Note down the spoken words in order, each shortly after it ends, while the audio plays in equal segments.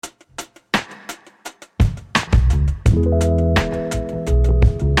We're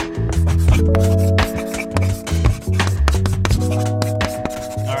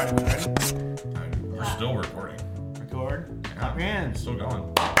still recording. Record. Yeah. Clap your hands. Still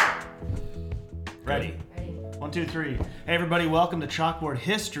going. Ready. 1, 2, 3. Hey everybody, welcome to Chalkboard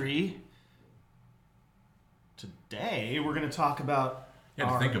History. Today we're going to talk about You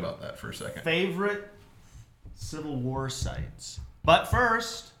had our to think about that for a second. favorite Civil War sites. But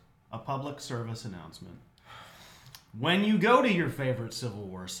first, a public service announcement. When you go to your favorite Civil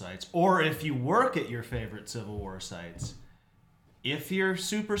War sites, or if you work at your favorite Civil War sites, if you're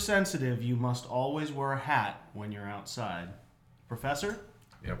super sensitive, you must always wear a hat when you're outside. Professor?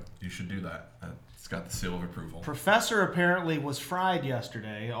 Yep, you should do that. It's got the seal of approval. Professor apparently was fried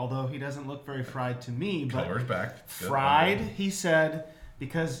yesterday, although he doesn't look very fried to me. But Color's back. Good. fried, he said,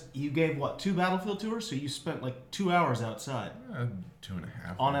 because you gave, 2 battlefield tours? So you spent 2 hours outside. 2.5.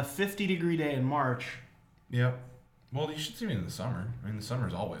 On a 50-degree day in March. Yep. Well, you should see me in the summer. I mean, the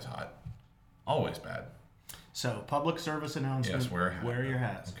summer's always hot. Always bad. So, public service announcement. Yes, wear a hat. Wear your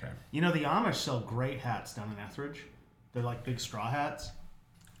hats. Okay. You know, the Amish sell great hats down in Etheridge. They're like big straw hats.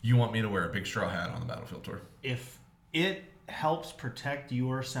 You want me to wear a big straw hat on the battlefield tour? If it helps protect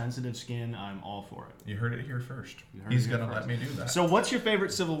your sensitive skin, I'm all for it. You heard it here first. He's going to let me do that. So, what's your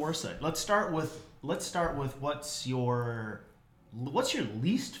favorite Civil War site? Let's start with what's your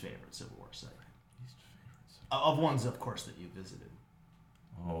least favorite Civil War site? Least favorite. Of ones, of course, that you visited.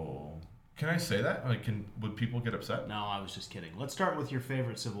 Oh. Can I say that? Would people get upset? No, I was just kidding. Let's start with your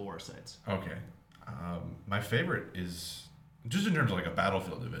favorite Civil War sites. Okay. My favorite is, just in terms of a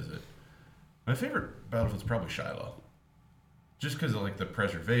battlefield to visit, my favorite battlefield is probably Shiloh. Just because of the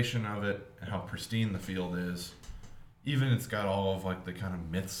preservation of it and how pristine the field is. Even it's got all of the kind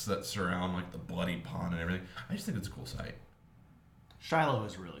of myths that surround the bloody pond and everything. I just think it's a cool site. Shiloh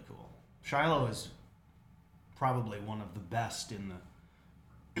is really cool. Shiloh is probably one of the best in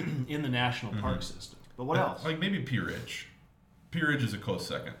the national park system. But what else? Maybe Pea Ridge. Pea Ridge is a close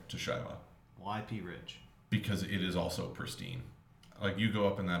second to Shiloh. Why Pea Ridge? Because it is also pristine. You go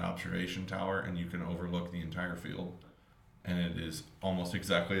up in that observation tower and you can overlook the entire field. And it is almost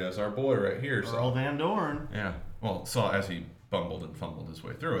exactly as our boy right here saw. Earl Van Dorn. Yeah. Well, saw as he bumbled and fumbled his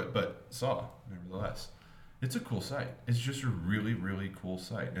way through it, but saw, nevertheless. It's a cool site. It's just a really, really cool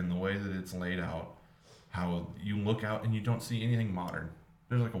site. And the way that it's laid out, how you look out and you don't see anything modern.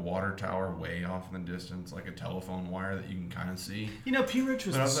 There's a water tower way off in the distance, a telephone wire that you can kind of see. Pea Ridge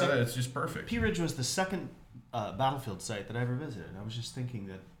was it's just perfect. Pea Ridge was the second battlefield site that I ever visited. I was just thinking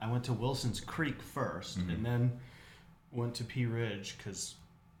that I went to Wilson's Creek first, and then went to Pea Ridge because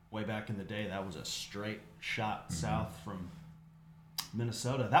way back in the day that was a straight shot south from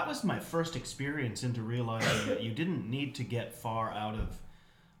Minnesota. That was my first experience into realizing that you didn't need to get far out of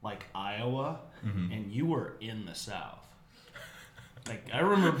Iowa, and you were in the South. I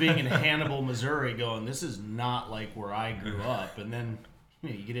remember being in Hannibal, Missouri, going, "This is not where I grew up." And then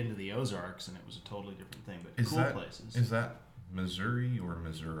you get into the Ozarks, and it was a totally different thing. But places. Is that Missouri or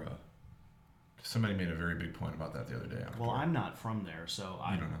Missouri? Somebody made a very big point about that the other day. Well, I'm not from there, so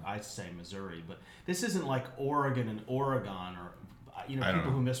I say Missouri. But this isn't like Oregon and Oregon, or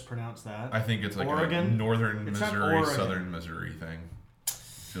people who mispronounce that. I think it's Oregon? a northern It's Missouri, southern Missouri thing.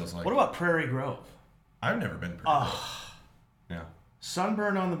 Feels like. What about Prairie Grove? I've never been to Prairie Grove. Yeah.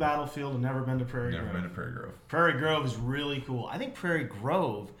 Sunburned on the battlefield and never been to Prairie Grove. Never been to Prairie Grove. Prairie Grove is really cool. I think Prairie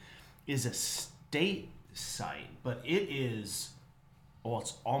Grove is a state site, but it is,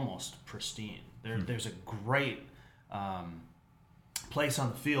 it's almost pristine. There's a great place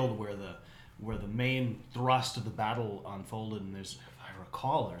on the field where the main thrust of the battle unfolded, and if I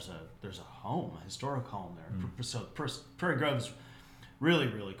recall, there's a home, a historic home there. So Prairie Grove is really,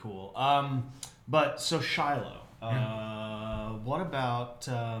 really cool. So Shiloh. What about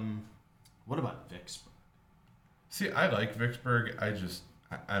Vicksburg? See, I like Vicksburg. I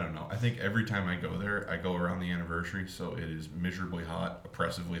don't know. I think every time I go there, I go around the anniversary, so it is miserably hot,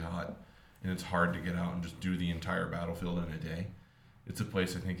 oppressively hot, and it's hard to get out and just do the entire battlefield in a day. It's a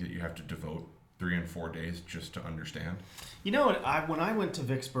place I think that you have to devote 3 and 4 days just to understand. When I went to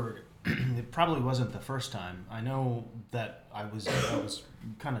Vicksburg, it probably wasn't the first time. I know that I was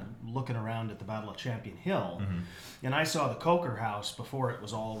kind of looking around at the Battle of Champion Hill, and I saw the Coker House before it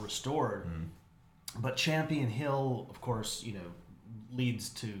was all restored. But Champion Hill, of course, leads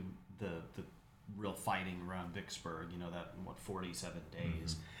to the real fighting around Vicksburg. 47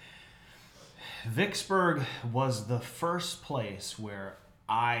 days. Vicksburg was the first place where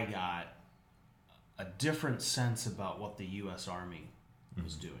I got a different sense about what the U.S. Army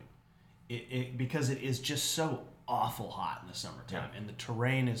was doing. Because it is just so awful hot in the summertime, and the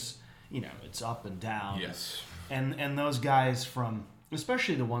terrain is, it's up and down. Yes. and those guys from,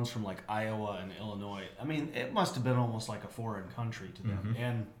 especially the ones from like Iowa and Illinois, I mean, it must have been almost like a foreign country to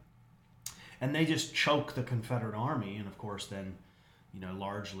them. And they just choke the Confederate Army, and of course then,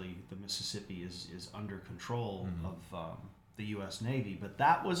 largely the Mississippi is under control of the U.S. Navy. But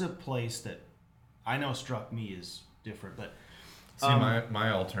that was a place that I know struck me as different. But see,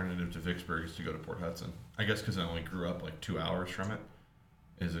 my alternative to Vicksburg is to go to Port Hudson. I guess because I only grew up like 2 hours from it.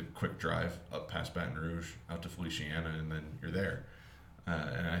 Is a quick drive up past Baton Rouge, out to Feliciana, and then you're there.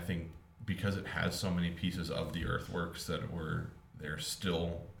 And I think because it has so many pieces of the earthworks that they're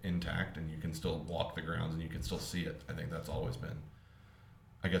still intact, and you can still walk the grounds and you can still see it. I think that's always been.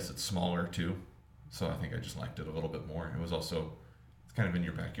 I guess it's smaller too, so I think I just liked it a little bit more. It was also, it's kind of in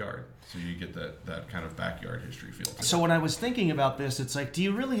your backyard, so you get that kind of backyard history feel to it. So when I was thinking about this, it's like, do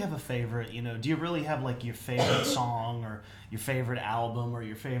you really have a favorite? Do you really have like your favorite song or your favorite album or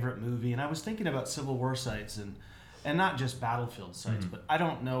your favorite movie? And I was thinking about Civil War sites and not just battlefield sites, but I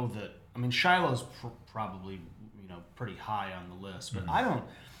don't know that. I mean, Shiloh's probably pretty high on the list, but I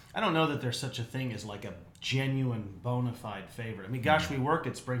don't know that there's such a thing as like a genuine bona fide favorite. I mean, gosh, we work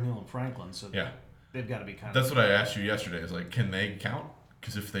at Spring Hill and Franklin, so yeah. They've got to be kind of. That's what I asked you yesterday. Is like, can they count?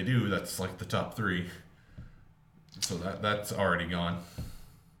 Because if they do, that's like the top 3. So that's already gone.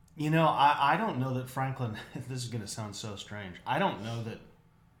 I don't know that Franklin. This is going to sound so strange. I don't know that.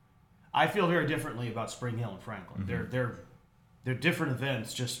 I feel very differently about Spring Hill and Franklin. They're different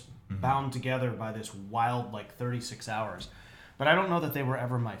events, just bound together by this wild 36 hours. But I don't know that they were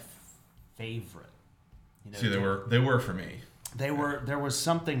ever my favorite. See, they were for me. There was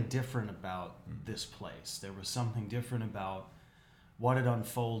something different about this place. There was something different about what had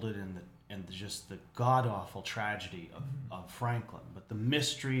unfolded and just the god awful tragedy of Franklin. But the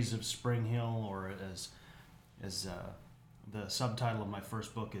mysteries of Spring Hill, or as the subtitle of my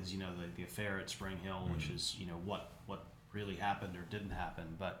first book is, the affair at Spring Hill, which is what really happened or didn't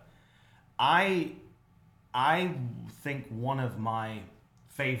happen. But I think one of my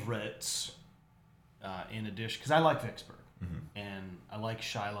favorites, in addition, because I like Vicksburg. And I like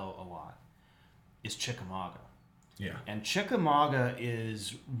Shiloh a lot, is Chickamauga. Yeah. And Chickamauga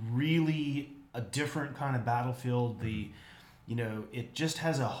is really a different kind of battlefield. It just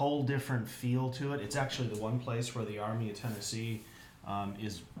has a whole different feel to it. It's actually the one place where the Army of Tennessee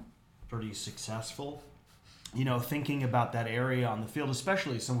is pretty successful. Thinking about that area on the field,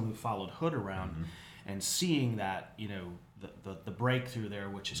 especially as someone who followed Hood around and seeing that, the breakthrough there,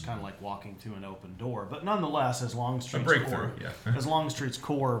 which is kind of like walking through an open door. But nonetheless, as Longstreet's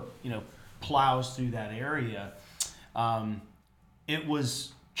corps, plows through that area,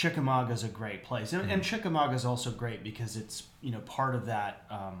 Chickamauga's a great place. And Chickamauga's also great because it's, part of that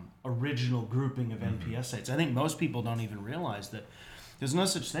original grouping of NPS sites. I think most people don't even realize that there's no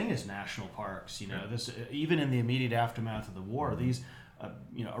such thing as national parks. This even in the immediate aftermath of the war, these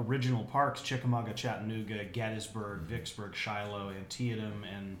original parks: Chickamauga, Chattanooga, Gettysburg, Vicksburg, Shiloh, Antietam,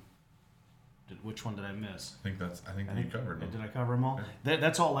 and which one did I miss? I think you covered them. Did I cover them all? Yeah.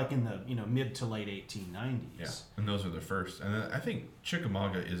 That's all like in the mid to late 1890s. Yeah, and those are the first. And then I think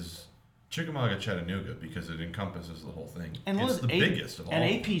Chickamauga, Chattanooga, because it encompasses the whole thing. And it's the biggest of all. And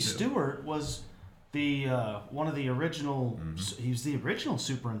A.P. Stewart was the one of the original. He was the original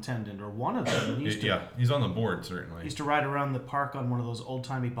superintendent, or one of them. He's on the board certainly. He used to ride around the park on one of those old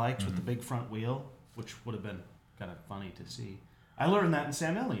timey bikes with the big front wheel, which would have been kind of funny to see. I learned that in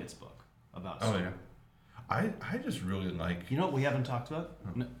Sam Elliott's book about. Oh yeah, I just really like. You know what we haven't talked about?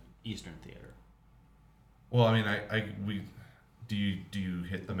 No, Eastern Theater. Well, I mean, do you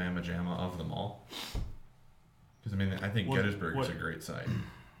hit the mamma jamma of them all? Because I mean, I think Gettysburg is a great site.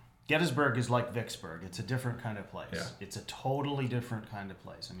 Gettysburg is like Vicksburg. It's a different kind of place. Yeah. It's a totally different kind of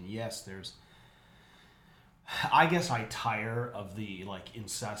place. I mean, yes, I guess I tire of the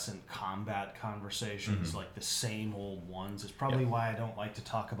incessant combat conversations, like the same old ones. It's probably why I don't like to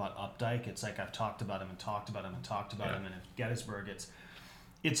talk about Updike. It's like I've talked about him and talked about him and talked about him, and at Gettysburg,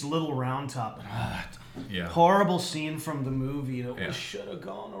 it's Little Round Top. Horrible scene from the movie. We should have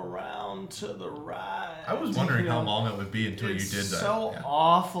gone around to the right. I was wondering how long it would be until you did that. It's so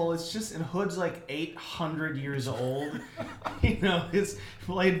awful. It's just, and Hood's 800 years old. It's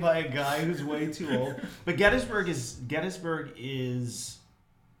played by a guy who's way too old. But Gettysburg isn't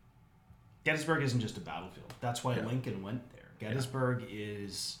just a battlefield. That's why Lincoln went there. Gettysburg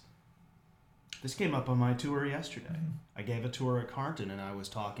is. This came up on my tour yesterday. I gave a tour at Carnton, and I was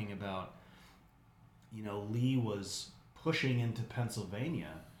talking about, Lee was pushing into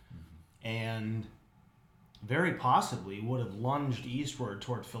Pennsylvania and very possibly would have lunged eastward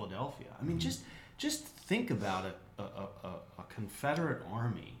toward Philadelphia. I mean, just think about it, a Confederate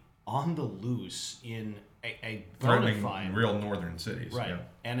army on the loose in a bona threatening fide, real northern cities. right, Yeah.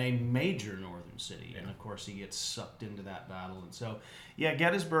 and a major northern city, and Yeah. of course he gets sucked into that battle, and so yeah,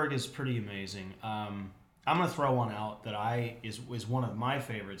 Gettysburg is pretty amazing. I'm gonna throw one out that is one of my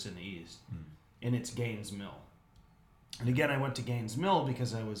favorites in the East, and it's Gaines Mill. And again, I went to Gaines Mill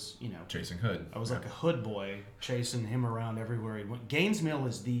because I was, Chasing Hood. I was like a hood boy chasing him around everywhere he went. Gaines Mill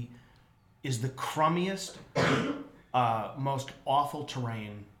is the crummiest, most awful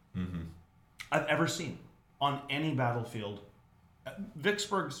terrain I've ever seen on any battlefield.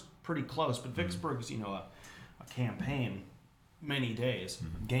 Vicksburg's pretty close, but Vicksburg's a campaign, many days.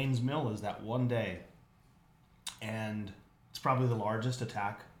 Gaines Mill is that one day, and it's probably the largest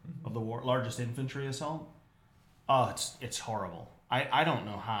attack of the war, largest infantry assault. Oh, it's horrible. I don't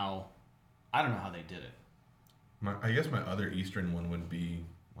know how they did it. I guess my other eastern one would be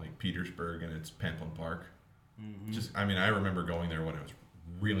like Petersburg and its Pamplin Park. I remember going there when I was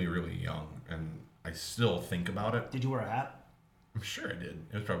really, really young, and I still think about it. Did you wear a hat? I'm sure I did.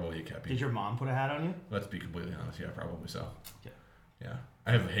 It was probably a kepi. Did your mom put a hat on you? Let's be completely honest. Yeah, probably so. Yeah. Yeah.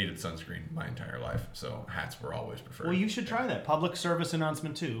 I have hated sunscreen my entire life, so hats were always preferred. Well, you should try that. Public service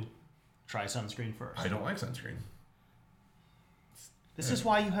announcement too. Try sunscreen first. I don't like sunscreen. This is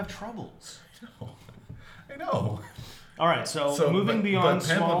why you have troubles. I know. All right, so moving beyond but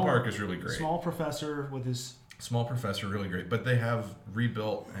Pamplin Park is really great. Small professor with his... Small professor, really great. But they have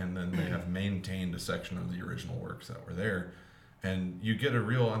rebuilt and then they have maintained a section of the original works that were there. And you get a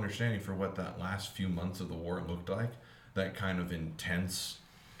real understanding for what that last few months of the war looked like. That kind of intense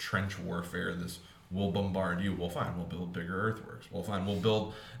trench warfare, this we'll bombard you, well fine, we'll build bigger earthworks, well fine, we'll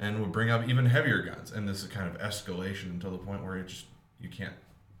build and we'll bring up even heavier guns. And this is kind of escalation until the point where it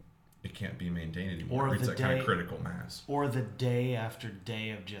can't be maintained anymore. Or it's the that kind day- of critical mass. Or the day after day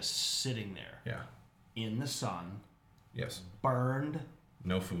of just sitting there Yeah. in the sun, Yes. burned,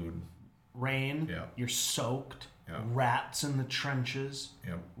 No food. rain, Yeah. you're soaked, Yeah. rats in the trenches,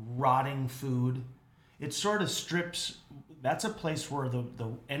 Yep. rotting food. It sort of strips. That's a place where the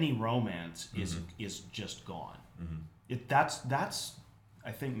any romance is just gone. That's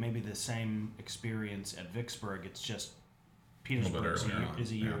I think maybe the same experience at Vicksburg. It's just Petersburg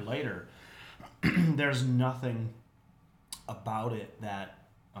is a year later. There's nothing about it that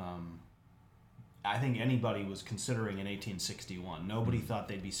I think anybody was considering in 1861. Nobody thought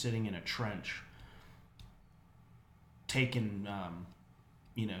they'd be sitting in a trench taking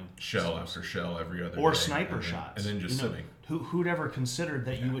shell after shell every other or day, sniper and then- shots, and then just sitting. Who'd ever considered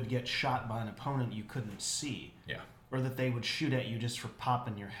that you would get shot by an opponent you couldn't see, Yeah. or that they would shoot at you just for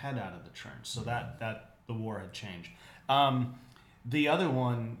popping your head out of the trench? So that the war had changed. The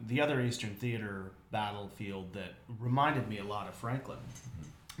other Eastern Theater battlefield that reminded me a lot of Franklin,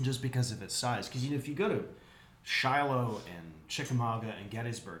 just because of its size. Because if you go to Shiloh and Chickamauga and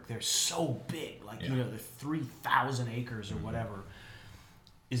Gettysburg, they're so big, like the 3,000 acres or whatever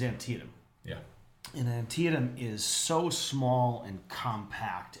is Antietam. Yeah. And Antietam is so small and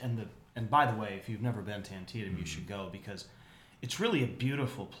compact. And by the way, if you've never been to Antietam, you should go, because it's really a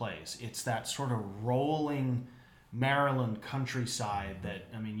beautiful place. It's that sort of rolling Maryland countryside that,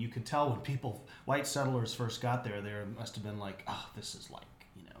 you could tell when white settlers first got there, they must have been like, oh, this is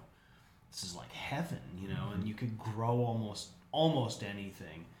like heaven, and you could grow almost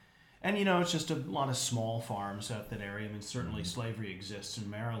anything. And, it's just a lot of small farms out that area. Certainly slavery exists in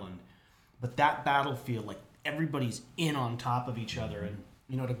Maryland. But that battlefield, like, everybody's in on top of each other.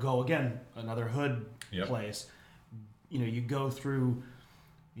 And, to go, again, another hood place, you go through,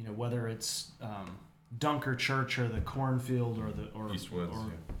 whether it's Dunker Church or the cornfield or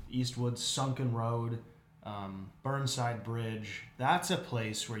Eastwoods, Sunken Road, Burnside Bridge. That's a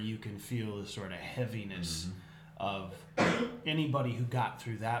place where you can feel the sort of heaviness of anybody who got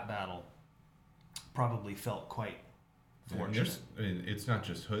through that battle probably felt quite fortunate. It's not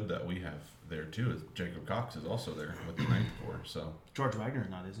just Hood that we have there too. Jacob Cox is also there with the 9th Corps. So George Wagner's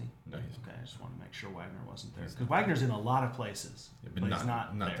not, is he? No, he's okay. I just want to make sure Wagner wasn't there, because Wagner's in a lot of places, but he's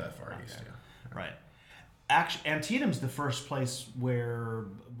not there. that far east. There. Yeah. Right. Actually, Antietam's the first place where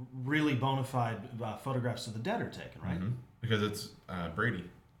really bona fide photographs of the dead are taken, right? Because it's Brady.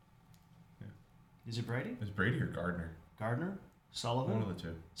 Yeah. Is it Brady? It's Brady or Gardner? Gardner? Sullivan? One of the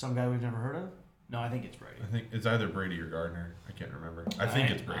two. Some guy we've never heard of? No, I think it's Brady. I think it's either Brady or Gardner. I can't remember. I think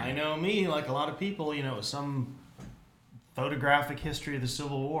it's Brady. I know me, like a lot of people, some photographic history of the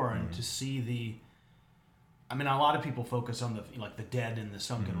Civil War, and to see a lot of people focus on the dead in the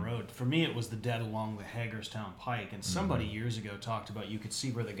Sunken Road. For me, it was the dead along the Hagerstown Pike. And somebody years ago talked about, you could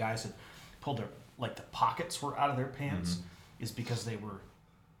see where the guys had pulled the pockets were out of their pants, is because they'd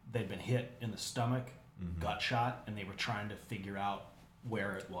been hit in the stomach, got shot, and they were trying to figure out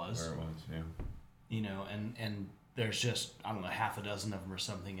where it was. Where it was, yeah. and there's just, I don't know, half a dozen of them or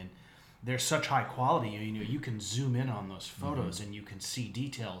something, and they're such high quality. You can zoom in on those photos and you can see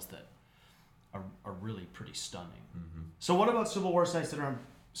details that are really pretty stunning. So what about Civil War sites that aren't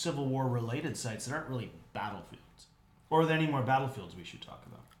Civil War related sites that aren't really battlefields? Or are there any more battlefields we should talk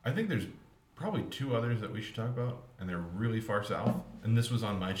about? I think there's probably two others that we should talk about, and they're really far south. And this was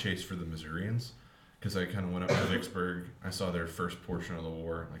on my chase for the Missourians, because I kind of went up to Vicksburg. I saw their first portion of the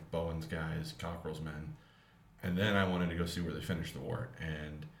war, like Bowen's guys, Cockrell's men. And then I wanted to go see where they finished the war.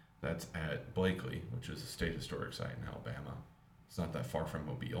 And that's at Blakely, which is a state historic site in Alabama. It's not that far from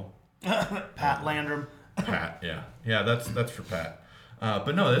Mobile. Pat Landrum. Pat, yeah. Yeah, that's for Pat.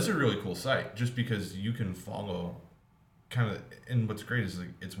 But no, this is a really cool site, just because you can follow kind of, and what's great is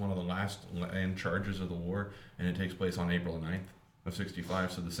it's one of the last land charges of the war, and it takes place on April 9th of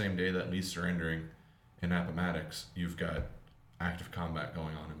 65. So the same day that Lee's surrendering in Appomattox, you've got active combat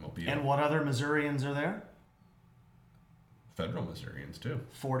going on in Mobile. And what other Missourians are there? Federal Missourians, too.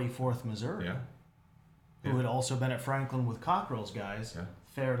 44th Missouri. Yeah. Who had also been at Franklin with Cockrell's guys. Yeah.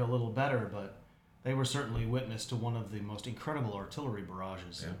 Fared a little better, but they were certainly witness to one of the most incredible artillery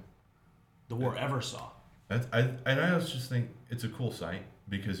barrages the war ever saw. I also just think it's a cool site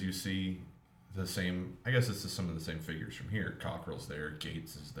because you see the same, I guess it's some of the same figures from here. Cockrell's there,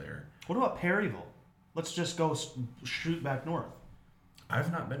 Gates is there. What about Perryville? Let's just go shoot back north.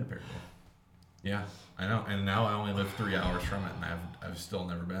 I've not been to Perryville. Yeah, I know, and now I only live 3 hours from it, and I've still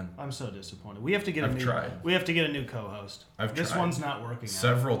never been. I'm so disappointed. We have to get tried. We have to get a new co-host. This tried one's not working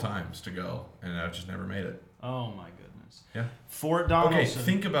several times to go, and I've just never made it. Oh my goodness. Yeah. Fort Donelson. Okay,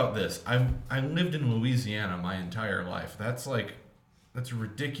 think about this. I lived in Louisiana my entire life. That's a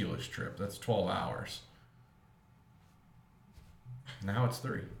ridiculous trip. That's 12 hours. Now it's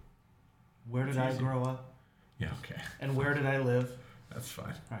 3. Where did I grow up? Yeah, okay. And where did I live? That's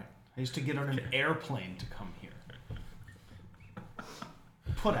fine. All right. I used to get on an airplane to come here.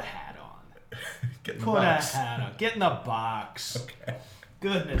 Put a hat on. Put a hat on. Get in the box. Okay.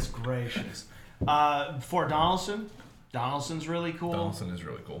 Goodness gracious. Fort Donelson. Donelson's really cool. Donelson is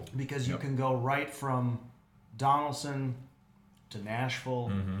really cool. Because you can go right from Donelson to Nashville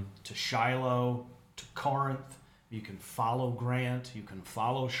to Shiloh to Corinth. You can follow Grant. You can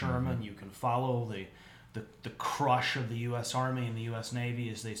follow Sherman. You can follow the crush of the U.S. Army and the U.S. Navy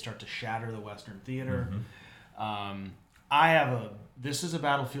as they start to shatter the Western Theater. This is a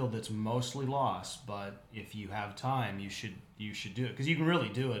battlefield that's mostly lost, but if you have time, you should do it, because you can really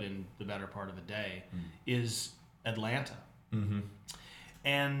do it in the better part of a day. Is Atlanta,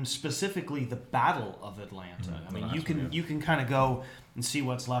 and specifically the Battle of Atlanta. I mean, you can kind of go and see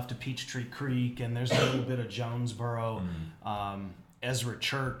what's left of Peachtree Creek, and there's a little bit of Jonesboro. Ezra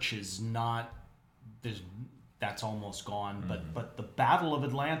Church is not. That's almost gone, but the Battle of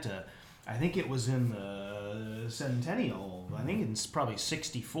Atlanta, I think it was in the Centennial. I think it's probably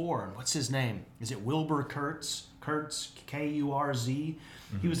 64. And what's his name? Is it Wilbur Kurtz? Kurtz, Kurz. He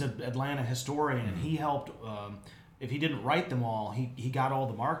was an Atlanta historian, and he helped. If he didn't write them all, he got all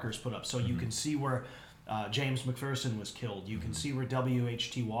the markers put up, so you can see where James McPherson was killed. You can see where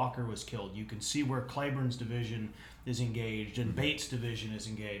W.H.T. Walker was killed. You can see where Claiborne's division is engaged and Bates' division is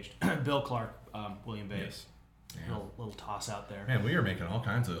engaged. Bill Clark, William Bates. Yes. Yeah. Little toss out there. Man, we are making all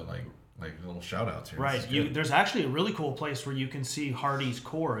kinds of like little shout outs here. Right. There's actually a really cool place where you can see Hardee's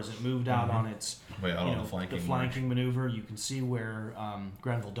Corps as it moved out on its on the flanking maneuver. You can see where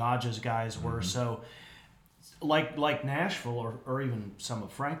Grenville Dodge's guys were. So like Nashville or even some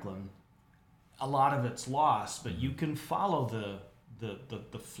of Franklin, a lot of it's lost, but you can follow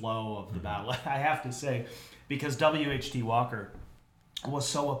the flow of the battle. I have to say, because W.H.T. Walker was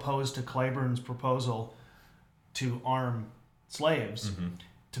so opposed to Claiborne's proposal to arm slaves,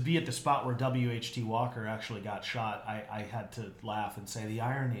 to be at the spot where W.H.T. Walker actually got shot, I had to laugh and say the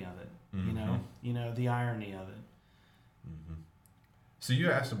irony of it. The irony of it. So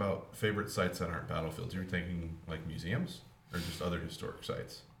you asked about favorite sites that aren't battlefields. You're thinking like museums or just other historic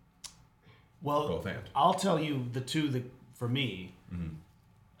sites? Well, both and. I'll tell you the two that, for me,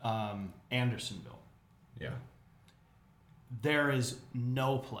 Andersonville. Yeah. There is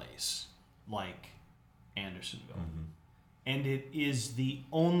no place like Andersonville. And it is the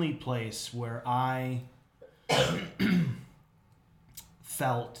only place where I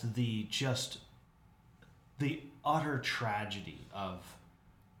felt the utter tragedy of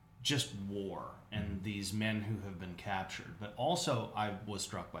just war and these men who have been captured. But also I was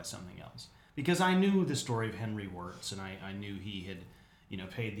struck by something else, because I knew the story of Henry Wirtz, and I knew he had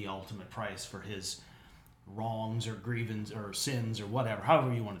paid the ultimate price for his wrongs or grievance or sins or whatever,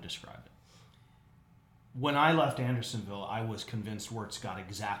 however you want to describe it. when I left Andersonville, I was convinced Wirtz got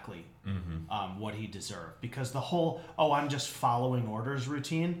exactly what he deserved, because the whole I'm just following orders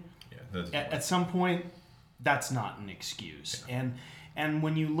routine. Yeah, at some point, that's not an excuse. Yeah. And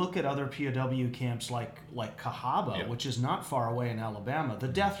when you look at other POW camps like Cahaba, which is not far away in Alabama, the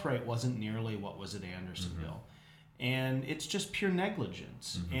death rate wasn't nearly what was at Andersonville. And it's just pure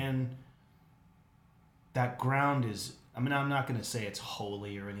negligence. And that ground is, I mean, I'm not going to say it's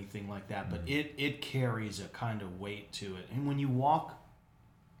holy or anything like that, but it carries a kind of weight to it. And when you walk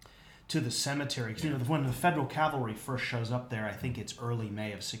to the cemetery, you know, when the Federal Cavalry first shows up there, I think it's early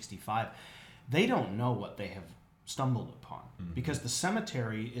May of '65, they don't know what they have stumbled upon, because the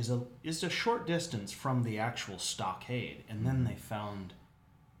cemetery is a short distance from the actual stockade, and then they found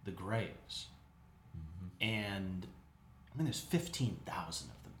the graves, and I mean there's 15,000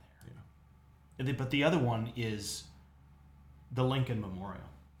 of them there. Yeah. But the other one is the Lincoln Memorial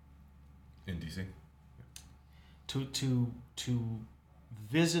in DC. To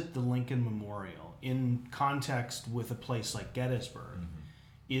visit the Lincoln Memorial in context with a place like Gettysburg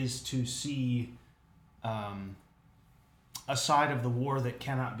is to see a side of the war that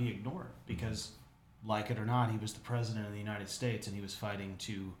cannot be ignored, because, like it or not, he was the president of the United States and he was fighting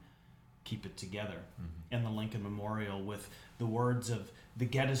to keep it together. And the Lincoln Memorial, with the words of the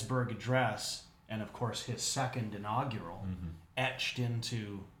Gettysburg Address and, of course, his second inaugural etched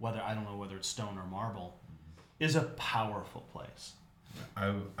into, I don't know whether it's stone or marble, is a powerful place.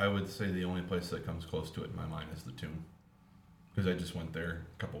 I would say the only place that comes close to it in my mind is the tomb, because I just went there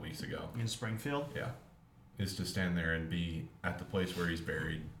a couple weeks ago. In Springfield? Yeah. Is to stand there and be at the place where he's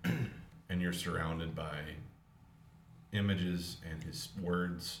buried, and you're surrounded by images and his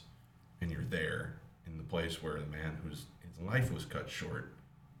words, and you're there in the place where the man his life was cut short,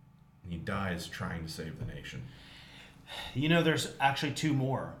 and he dies trying to save the nation. You know, there's actually two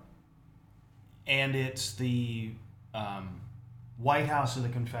more, and it's the White House of the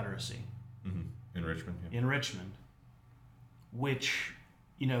Confederacy in Richmond. Yeah. In Richmond, which,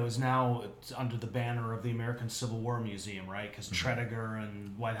 you know, is now under the banner of the American Civil War Museum, right? Because Tredegar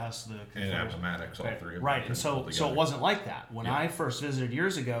and White House of the Confederacy. And Appomattox, all three of them. Right, and so it wasn't like that. When I first visited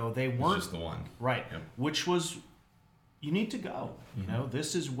years ago, they weren't. Just the one. Right, which was, you need to go. You know,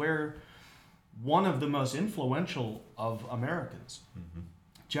 this is where one of the most influential of Americans,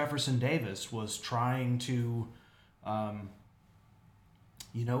 Jefferson Davis, was trying to,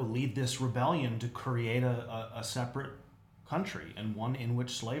 lead this rebellion to create a separate country, and one in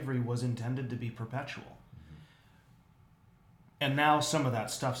which slavery was intended to be perpetual. And now some of that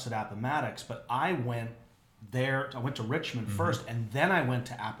stuff's at Appomattox, but I went to Richmond first, and then I went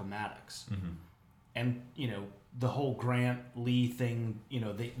to Appomattox. And, you know, the whole Grant Lee thing, you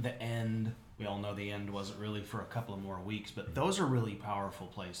know, the end, we all know the end wasn't really for a couple of more weeks, but those are really powerful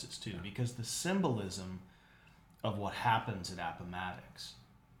places too, because the symbolism of what happens at Appomattox,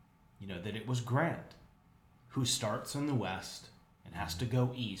 you know, that it was Grant who starts in the west and has to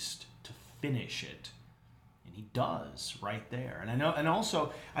go east to finish it, and he does right there. And I know, and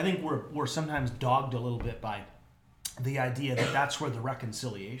also I think we're sometimes dogged a little bit by the idea that that's where the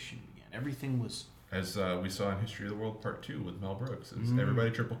reconciliation began. Everything was, as we saw in History of the World Part 2 with Mel Brooks, is everybody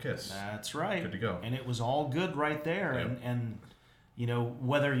triple kiss. That's right. Good to go. And it was all good right there. Yep. And you know,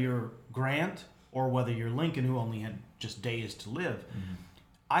 whether you're Grant or whether you're Lincoln, who only had just days to live,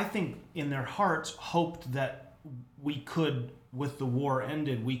 I think in their hearts hoped that we could, with the war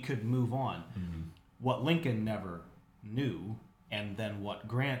ended, we could move on. What Lincoln never knew, and then what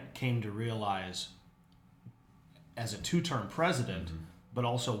Grant came to realize as a two-term president, but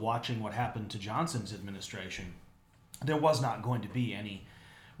also watching what happened to Johnson's administration, there was not going to be any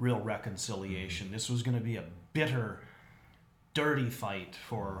real reconciliation. This was going to be a bitter, dirty fight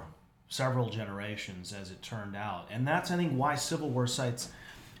for several generations, as it turned out. And that's, I think, why Civil War sites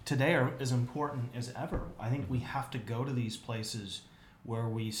today are as important as ever. I think we have to go to these places where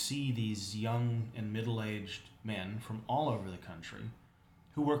we see these young and middle-aged men from all over the country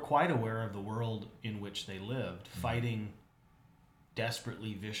who were quite aware of the world in which they lived, fighting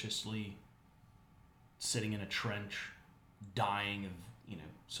desperately, viciously, sitting in a trench, dying of, you know,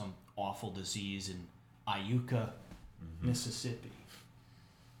 some awful disease in Iuka, Mississippi,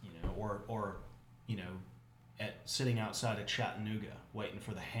 you know, or you know, sitting outside of Chattanooga waiting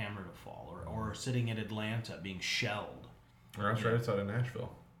for the hammer to fall, or sitting in Atlanta being shelled. Or I was right outside of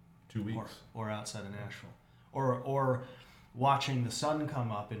Nashville, 2 weeks. Or outside of Nashville. Or watching the sun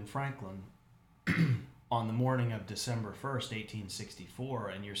come up in Franklin on the morning of December 1st, 1864,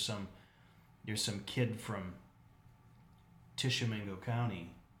 and you're some kid from Tishomingo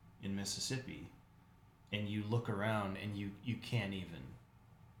County in Mississippi, and you look around and you can't even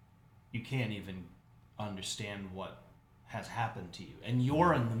understand what has happened to you, and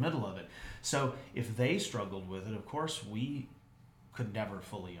you're in the middle of it. So if they struggled with it, of course we could never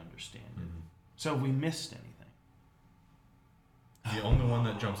fully understand it. So we missed anything. The only one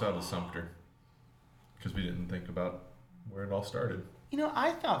that jumps out is Sumter, because we didn't think about where it all started. You know,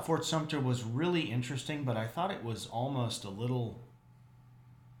 I thought Fort Sumter was really interesting, but I thought it was almost a little,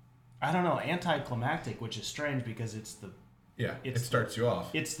 I don't know, anticlimactic, which is strange because it starts you off.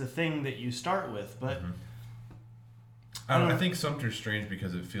 It's the thing that you start with, but I think Sumter's strange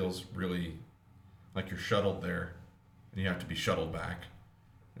because it feels really like you're shuttled there, and you have to be shuttled back.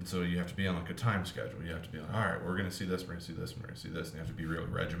 And so you have to be on like a time schedule. You have to be like, all right, we're going to see this, we're going to see this, we're going to see this. And you have to be really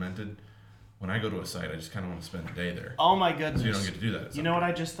regimented. When I go to a site, I just kind of want to spend a day there. Oh my goodness. So you don't get to do that. You know what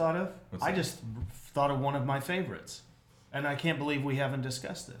I just thought of? What's I that? just thought of one of my favorites. And I can't believe we haven't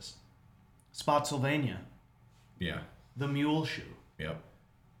discussed this. Spotsylvania. Yeah. The Mule Shoe. Yep.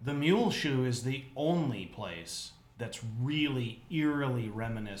 The Mule Shoe is the only place that's really eerily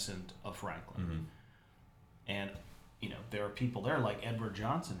reminiscent of Franklin. And you know, there are people there like Edward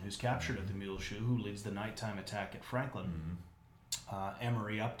Johnson, who's captured at the Mule Shoe, who leads the nighttime attack at Franklin.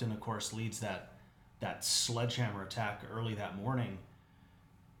 Emory Upton, of course, leads that sledgehammer attack early that morning.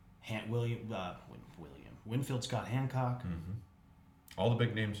 Winfield Scott Hancock. All the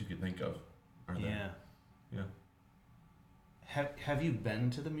big names you could think of are there. Yeah. Have you been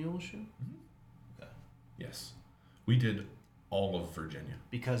to the Mule Shoe? Okay. Yes. We did all of Virginia.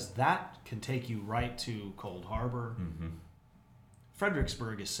 Because that can take you right to Cold Harbor.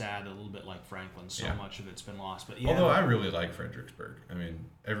 Fredericksburg is sad, a little bit like Franklin. So much of it's been lost. But although I really like Fredericksburg. I mean,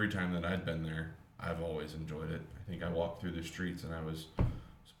 every time that I'd been there, I've always enjoyed it. I think I walked through the streets and I was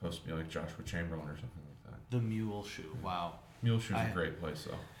supposed to be like Joshua Chamberlain or something like that. The Mule Shoe. Wow. Mule Shoe's a great place,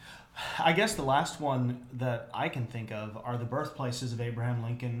 though. I guess the last one that I can think of are the birthplaces of Abraham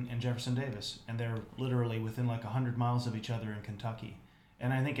Lincoln and Jefferson Davis. And they're literally within like 100 miles of each other in Kentucky.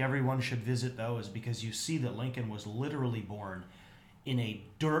 And I think everyone should visit those because you see that Lincoln was literally born in a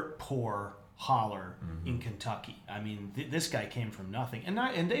dirt poor holler in Kentucky. I mean, this guy came from nothing.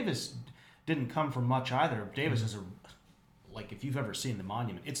 And Davis didn't come from much either. Davis is like, if you've ever seen the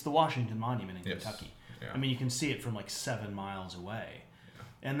monument, it's the Washington Monument in Kentucky. Yeah. I mean, you can see it from like 7 miles away.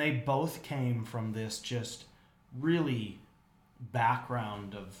 And they both came from this just really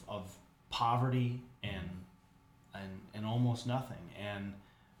background of poverty and almost nothing. And,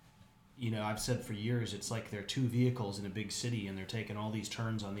 you know, I've said for years, it's like they're two vehicles in a big city and they're taking all these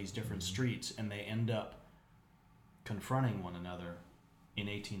turns on these different streets and they end up confronting one another in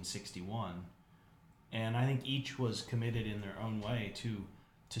 1861. And I think each was committed in their own way to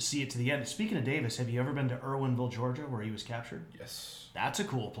see it to the end. Speaking of Davis, have you ever been to Irwinville, Georgia, where he was captured? Yes. That's a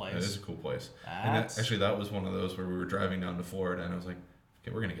cool place. That is a cool place. And that was one of those where we were driving down to Florida, and I was like,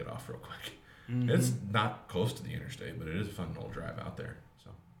 okay, we're going to get off real quick. It's not close to the interstate, but it is a fun little drive out there. So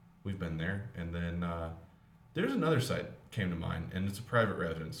we've been there. And then there's another site came to mind, and it's a private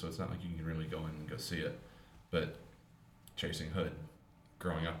residence, so it's not like you can really go in and go see it. But Chasing Hood,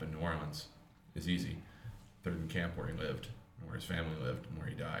 growing up in New Orleans, is easy. Third Camp, where he lived, and where his family lived, and where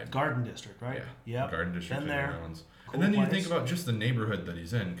he died. Garden District, right? Yeah. Yep. Garden District Been in there. New Orleans. Cool And then you place. think about just the neighborhood that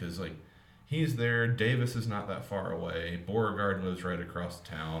he's in, because like he's there. Davis is not that far away. Beauregard lives right across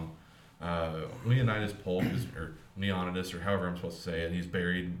town. Leonidas Polk or Leonidas, or however I'm supposed to say it, he's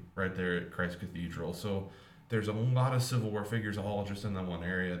buried right there at Christ Cathedral. So there's a lot of Civil War figures all just in that one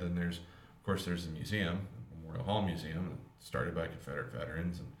area. Then there's, of course, there's the museum, the Memorial Hall Museum, started by Confederate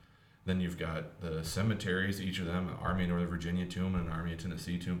veterans, and then you've got the cemeteries, each of them, an Army of Northern Virginia tomb and an Army of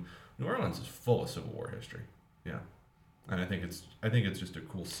Tennessee tomb. New Orleans is full of Civil War history. Yeah. And I think it's just a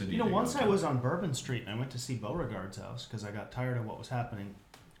cool city. You know, once I was on Bourbon Street and I went to see Beauregard's house because I got tired of what was happening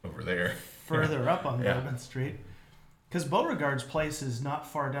over there. further up on Bourbon Street. Because Beauregard's place is not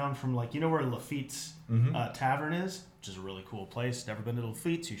far down from, like, you know where Lafitte's Tavern is, which is a really cool place. Never been to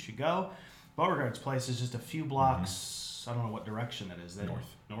Lafitte's, you should go. Beauregard's place is just a few blocks, I don't know what direction that is.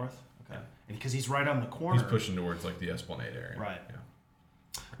 North? Okay. And because he's right on the corner. He's pushing towards, like, the Esplanade area. Right. Yeah.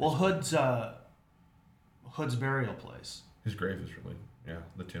 Well, Hood's burial place. His grave is really,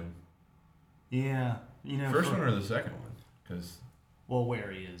 the tomb. Yeah. You know, first one or the second one? Because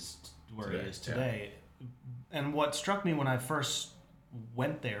where he is today. Yeah. And what struck me when I first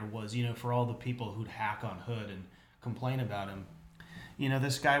went there was, you know, for all the people who'd hack on Hood and complain about him, you know,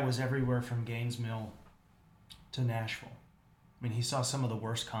 this guy was everywhere from Gaines Mill to Nashville. I mean, he saw some of the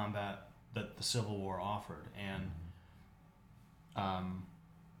worst combat that the Civil War offered. And,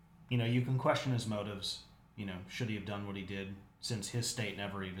 you know, you can question his motives. You know, should he have done what he did since his state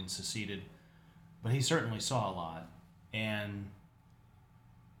never even seceded? But he certainly saw a lot. And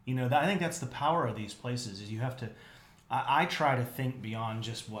I think that's the power of these places is you have to. I try to think beyond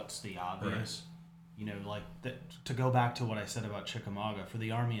just what's the obvious. Right. Like to go back to what I said about Chickamauga, for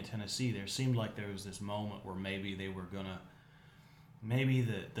the Army of Tennessee, there seemed like there was this moment where maybe they were gonna, maybe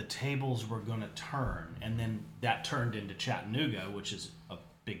the tables were gonna turn, and then that turned into Chattanooga, which is a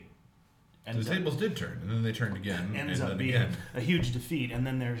big. The tables did turn, and then they turned again. Ends up being a huge defeat, and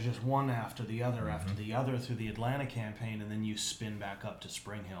then there's just one after the other after the other through the Atlanta campaign, and then you spin back up to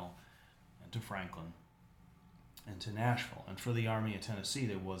Spring Hill, and to Franklin, and to Nashville. And for the Army of Tennessee,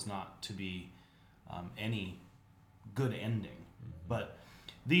 there was not to be any good ending. But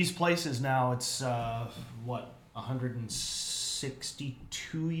these places now, it's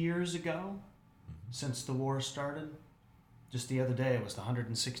 162 years ago since the war started. Just the other day, it was the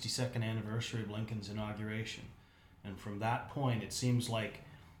 162nd anniversary of Lincoln's inauguration. And from that point, it seems like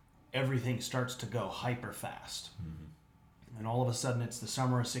everything starts to go hyper fast. And all of a sudden, it's the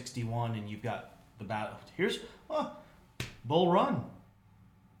summer of 61, and you've got the battle. Here's Bull Run.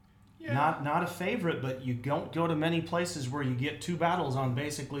 Yeah. Not a favorite, but you don't go to many places where you get two battles on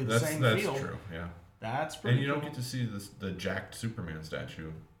basically the same field. That's true, yeah. That's pretty And you cool. don't get to see the jacked Superman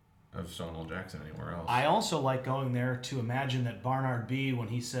statue of Stonewall Jackson anywhere else. I also like going there to imagine that Barnard B, when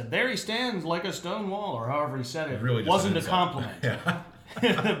he said, "There he stands like a stone wall," or however he said it, really wasn't a compliment. Yeah.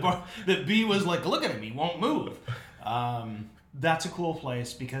 That B was like, "Look at him, he won't move." That's a cool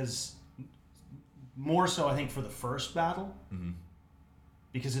place because more so, I think, for the first battle.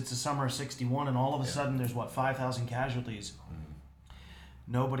 Because it's the summer of 61, and all of a sudden there's 5,000 casualties.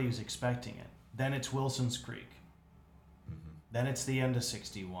 Nobody was expecting it. Then it's Wilson's Creek. Then it's the end of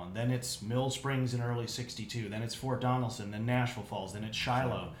 61. Then it's Mill Springs in early 62. Then it's Fort Donelson. Then Nashville Falls. Then it's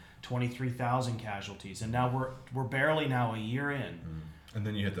Shiloh. 23,000 casualties. And now we're barely now a year in. And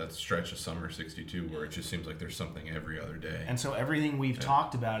then you hit that stretch of summer 62 where it just seems like there's something every other day. And so everything we've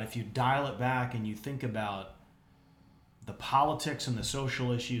talked about, if you dial it back and you think about the politics and the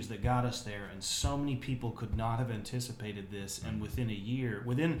social issues that got us there, and so many people could not have anticipated this, and within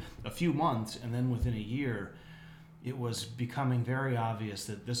a few months, and then within a year, it was becoming very obvious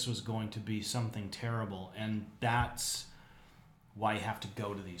that this was going to be something terrible, and that's why you have to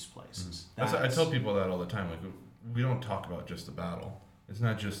go to these places. I tell people that all the time. Like, we don't talk about just the battle. It's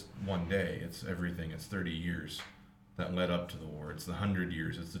not just one day. It's everything. It's 30 years that led up to the war. It's the 100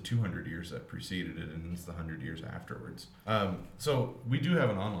 years. It's the 200 years that preceded it, and it's the 100 years afterwards. So we do have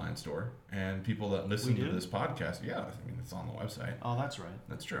an online store, and people that listen to this podcast, it's on the website. Oh, that's right.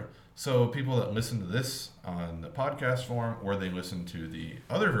 That's true. So people that listen to this on the podcast form, or they listen to the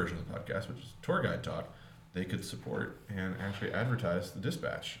other version of the podcast, which is Tour Guide Talk, they could support and actually advertise the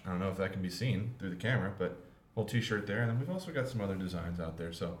Dispatch. I don't know if that can be seen through the camera, but whole t-shirt there, and then we've also got some other designs out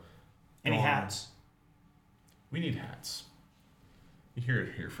there. So any hats? We need hats. You hear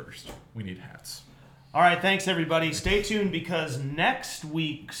it here first. We need hats. All right, thanks everybody. Stay tuned because next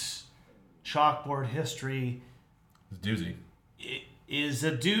week's Chalkboard history It's a doozy. Is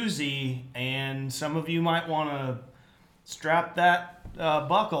a doozy, and some of you might want to strap that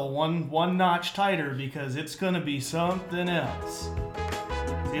buckle one notch tighter because it's going to be something else.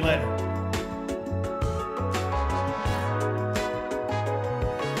 See you later.